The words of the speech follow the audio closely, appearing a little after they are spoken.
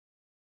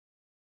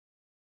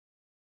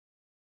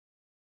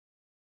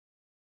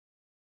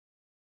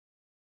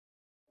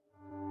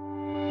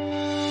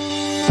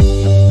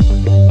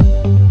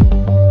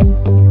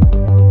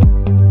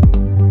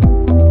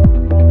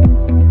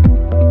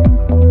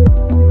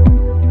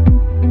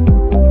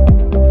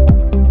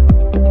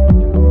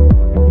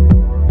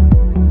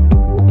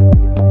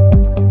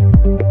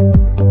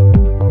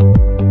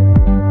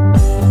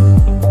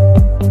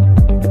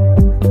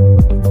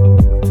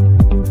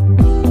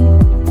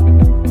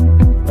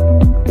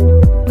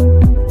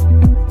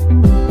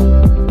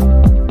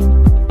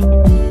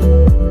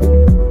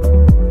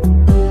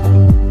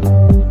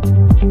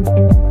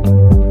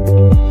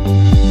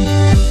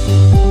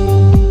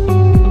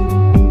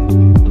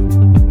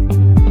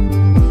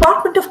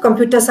of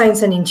Computer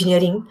Science and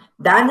Engineering,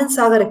 the Anand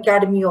Sagar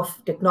Academy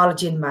of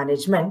Technology and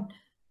Management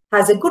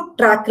has a good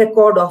track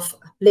record of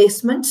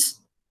placements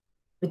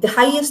with the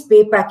highest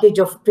pay package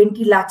of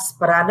 20 lakhs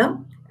per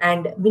annum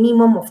and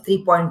minimum of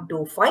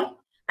 3.25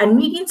 and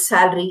median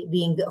salary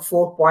being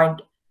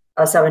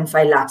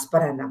 4.75 lakhs per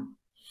annum.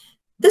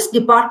 This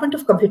Department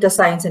of Computer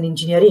Science and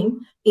Engineering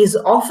is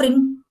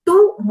offering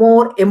 2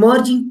 more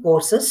emerging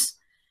courses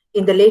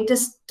in the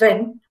latest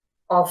trend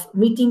of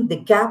meeting the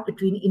gap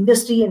between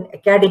industry and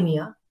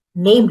academia,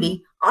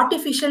 namely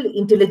Artificial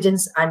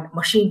Intelligence and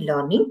Machine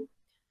Learning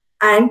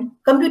and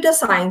Computer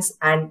Science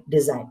and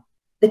Design.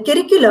 The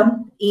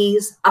curriculum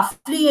is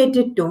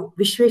affiliated to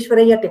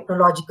Visvesvaraya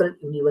Technological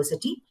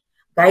University,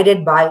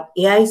 guided by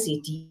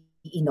AICTE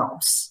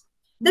norms.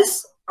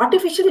 This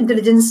Artificial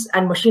Intelligence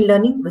and Machine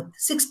Learning with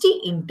 60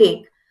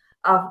 intake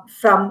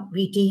from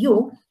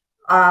VTU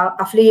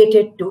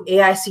affiliated to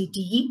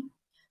AICTE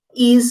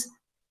is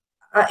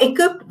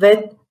equipped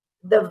with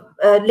the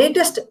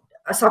latest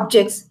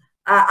subjects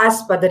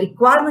as per the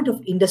requirement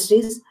of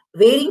industries,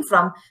 varying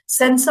from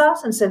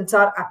sensors and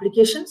sensor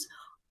applications,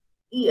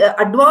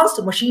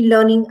 advanced machine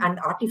learning and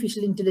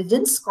artificial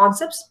intelligence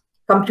concepts,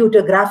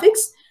 computer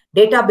graphics,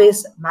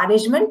 database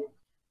management,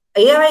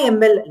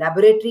 AI/ML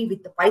laboratory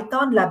with the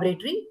Python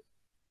laboratory,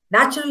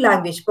 natural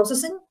language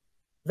processing,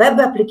 web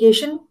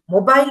application,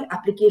 mobile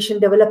application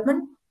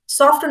development,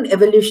 soft and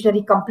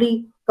evolutionary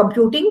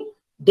computing,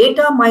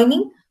 data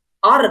mining,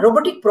 or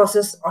robotic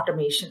process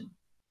automation.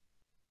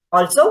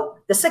 Also,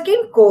 the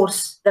second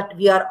course that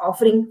we are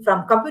offering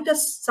from Computer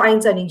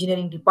Science and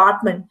Engineering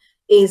Department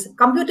is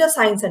Computer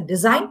Science and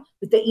Design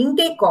with the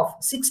intake of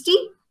 60.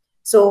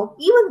 So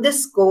even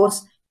this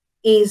course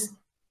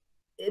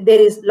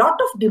there is a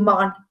lot of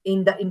demand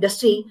in the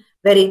industry,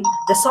 wherein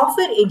the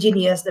software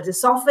engineers, that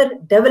is software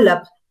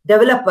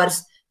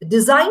developers,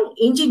 design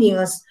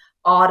engineers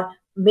are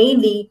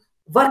mainly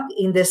work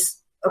in this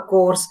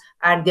course,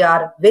 and they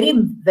are very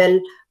well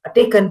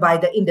taken by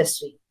the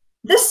industry.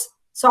 This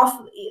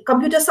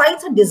Computer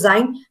Science and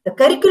Design, the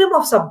curriculum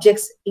of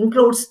subjects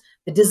includes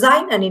the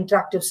design and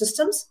interactive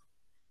systems,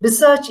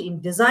 research in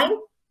design,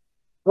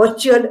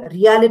 virtual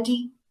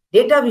reality,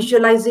 data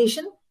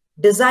visualization,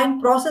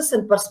 design process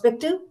and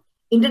perspective,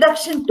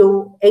 introduction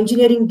to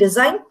engineering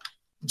design,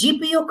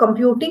 GPU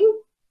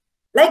computing,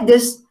 like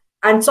this,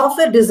 and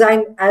software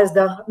design as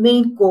the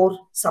main core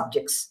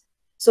subjects.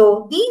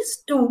 So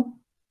these 2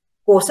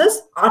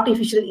 courses,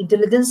 Artificial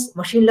Intelligence,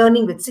 Machine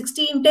Learning with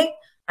 60 intake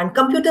and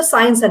Computer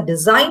Science and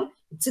Design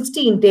with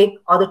 60 intake,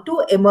 are the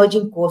 2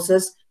 emerging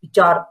courses which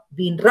are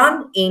being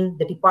run in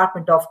the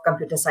Department of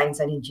Computer Science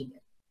and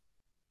Engineering.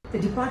 The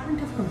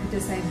Department of Computer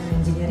Science and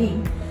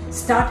Engineering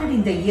started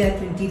in the year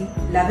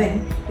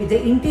 2011 with the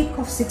intake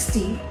of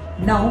 60.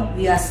 Now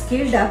we are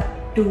scaled up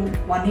to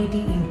 180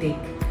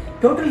 intake.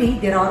 Totally,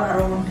 there are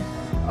around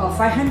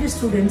 500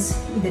 students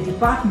in the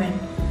department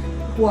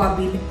who have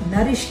been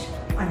nourished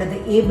under the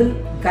able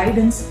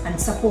guidance and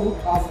support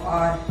of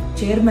our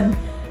chairman,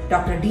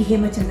 Dr. D.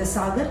 Hemachandra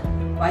Sagar,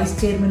 Vice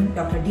Chairman,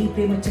 Dr. D.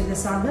 Premachandra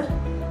Sagar.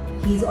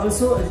 He is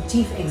also a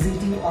Chief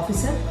Executive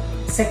Officer,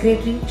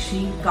 Secretary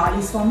Shri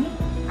Gali Swami,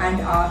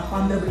 and our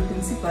Honorable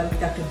Principal,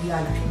 Dr. B.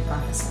 R.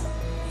 Lakshmikanta Sir.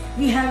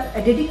 We have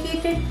a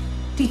dedicated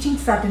teaching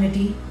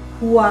fraternity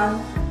who are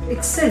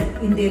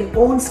excelled in their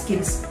own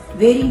skills,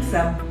 varying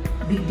from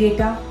big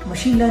data,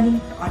 machine learning,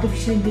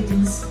 artificial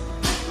intelligence,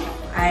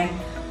 and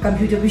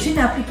computer vision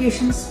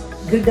applications,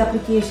 grid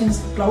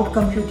applications, cloud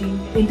computing,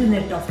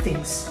 Internet of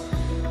Things.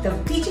 The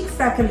teaching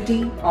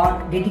faculty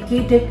are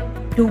dedicated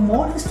to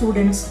mold the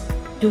students,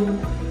 to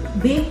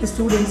make the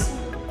students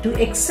to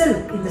excel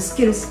in the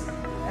skills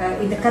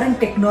in the current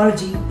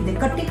technology, in the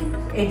cutting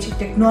edge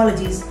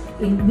technologies,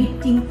 in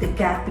meeting the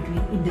gap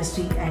between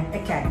industry and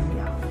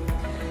academia.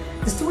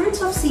 The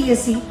students of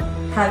CSE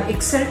have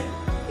excelled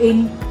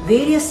in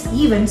various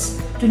events.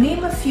 To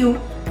name a few,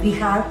 we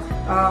have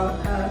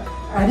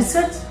a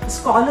research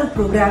scholar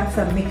program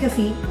from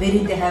McAfee,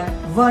 wherein they have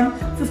won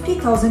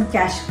 50,000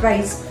 cash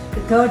prize,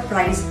 the 3rd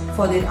prize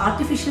for their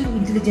artificial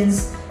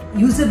intelligence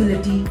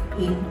usability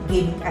in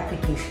gaming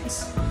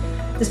applications.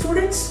 The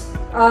students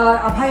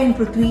Abhay and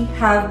Prithvi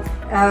have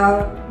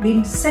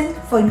been sent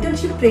for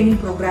internship training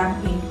program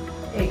in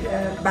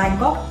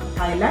Bangkok,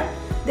 Thailand.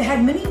 They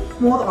had many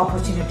more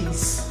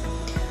opportunities,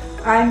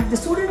 and the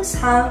students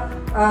have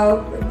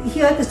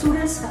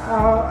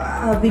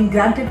have been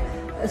granted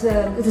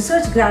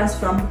research grants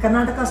from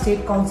Karnataka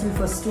State Council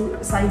for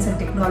Science and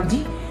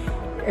Technology,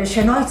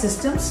 Shenoy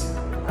Systems,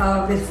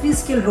 where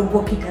free-scale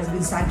RoboKit has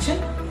been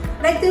sanctioned.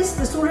 Like this,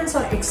 the students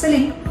are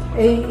excelling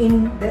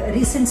in the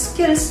recent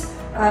skills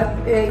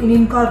in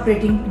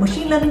incorporating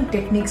machine learning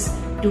techniques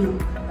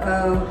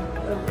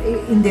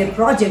in their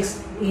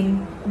projects,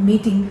 in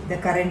meeting the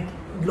current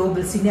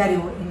global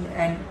scenario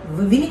and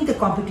winning the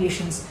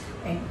competitions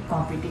and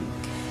competing.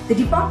 The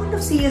Department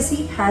of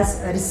CSE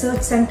has a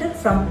research center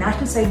from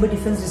National Cyber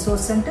Defense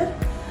Resource Center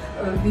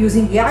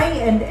using AI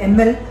and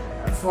ML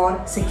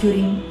for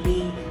securing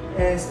the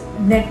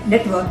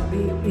network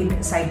in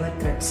cyber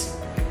threats.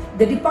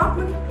 The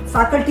department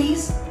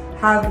faculties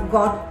have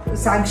got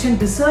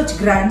sanctioned research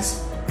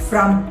grants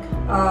from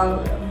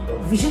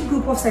Vision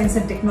Group of Science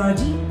and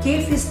Technology,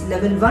 KFIS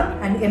Level 1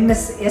 and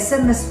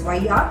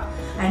SMSYR,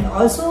 and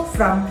also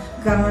from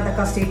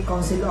Karnataka State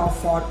Council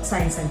for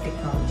Science and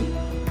Technology.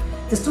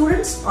 The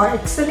students are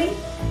excelling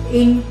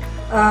in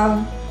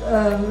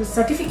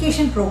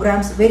certification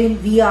programs,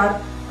 wherein we are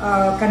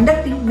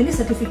conducting many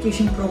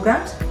certification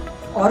programs: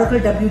 Oracle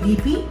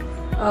WDP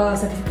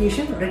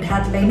certification, Red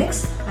Hat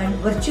Linux, and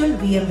virtual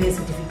VMware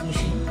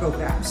certification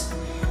programs.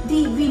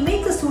 We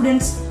make the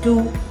students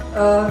to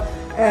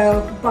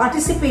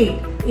participate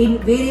in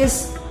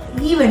various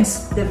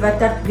events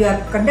that we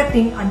are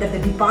conducting under the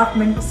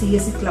department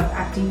CSE club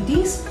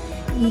activities,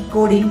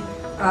 e-coding,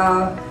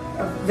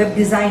 web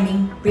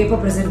designing, paper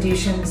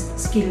presentations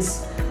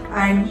skills,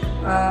 and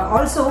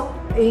also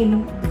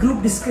in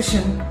group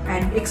discussion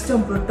and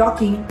external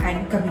talking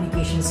and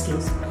communication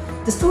skills.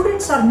 The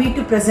students are made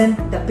to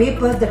present the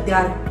papers that they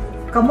are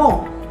come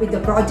out with the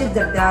project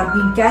that they are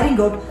being carrying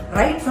out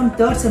right from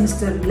third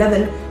semester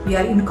level. We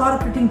are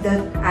incorporating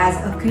that as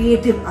a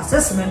creative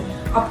assessment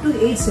up to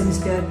 8th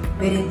semester,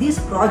 wherein this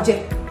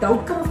project, the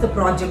outcome of the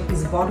project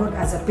is brought out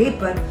as a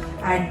paper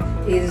and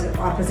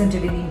are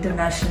presented in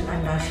international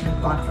and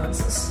national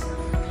conferences.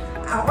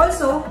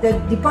 Also, the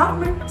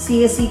department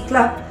CSE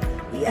club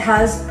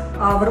has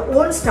our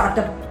own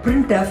startup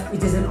printf,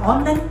 which is an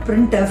online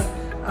printf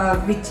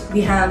which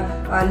we have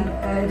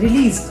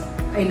released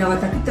in our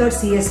 33rd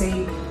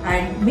CSE,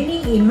 and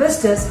many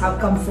investors have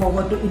come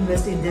forward to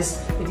invest in this,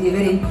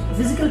 wherein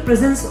physical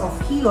presence of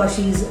he or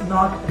she is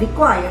not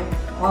required,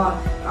 or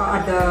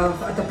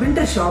at the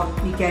printer shop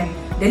we can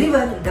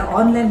deliver the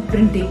online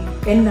printing.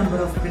 N number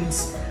of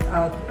prints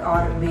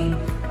are being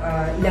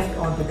left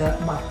onto the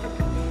market.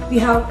 We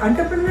have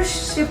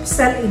entrepreneurship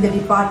cell in the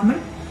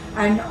department,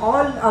 and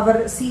all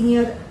our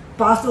senior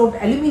passed out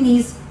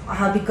alumni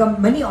have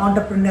become many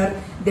entrepreneurs.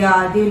 They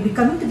will be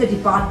coming to the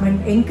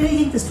department,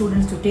 encouraging the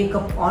students to take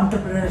up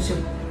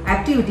entrepreneurship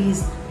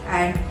activities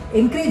and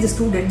encourage the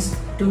students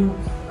to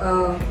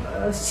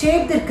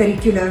shape their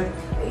curriculum,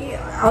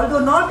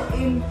 although not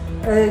in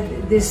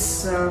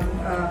this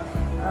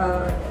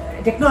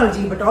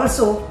technology, but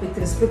also with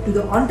respect to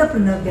the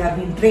entrepreneur. They have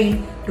been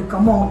trained to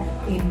come out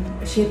in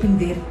shaping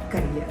their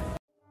career.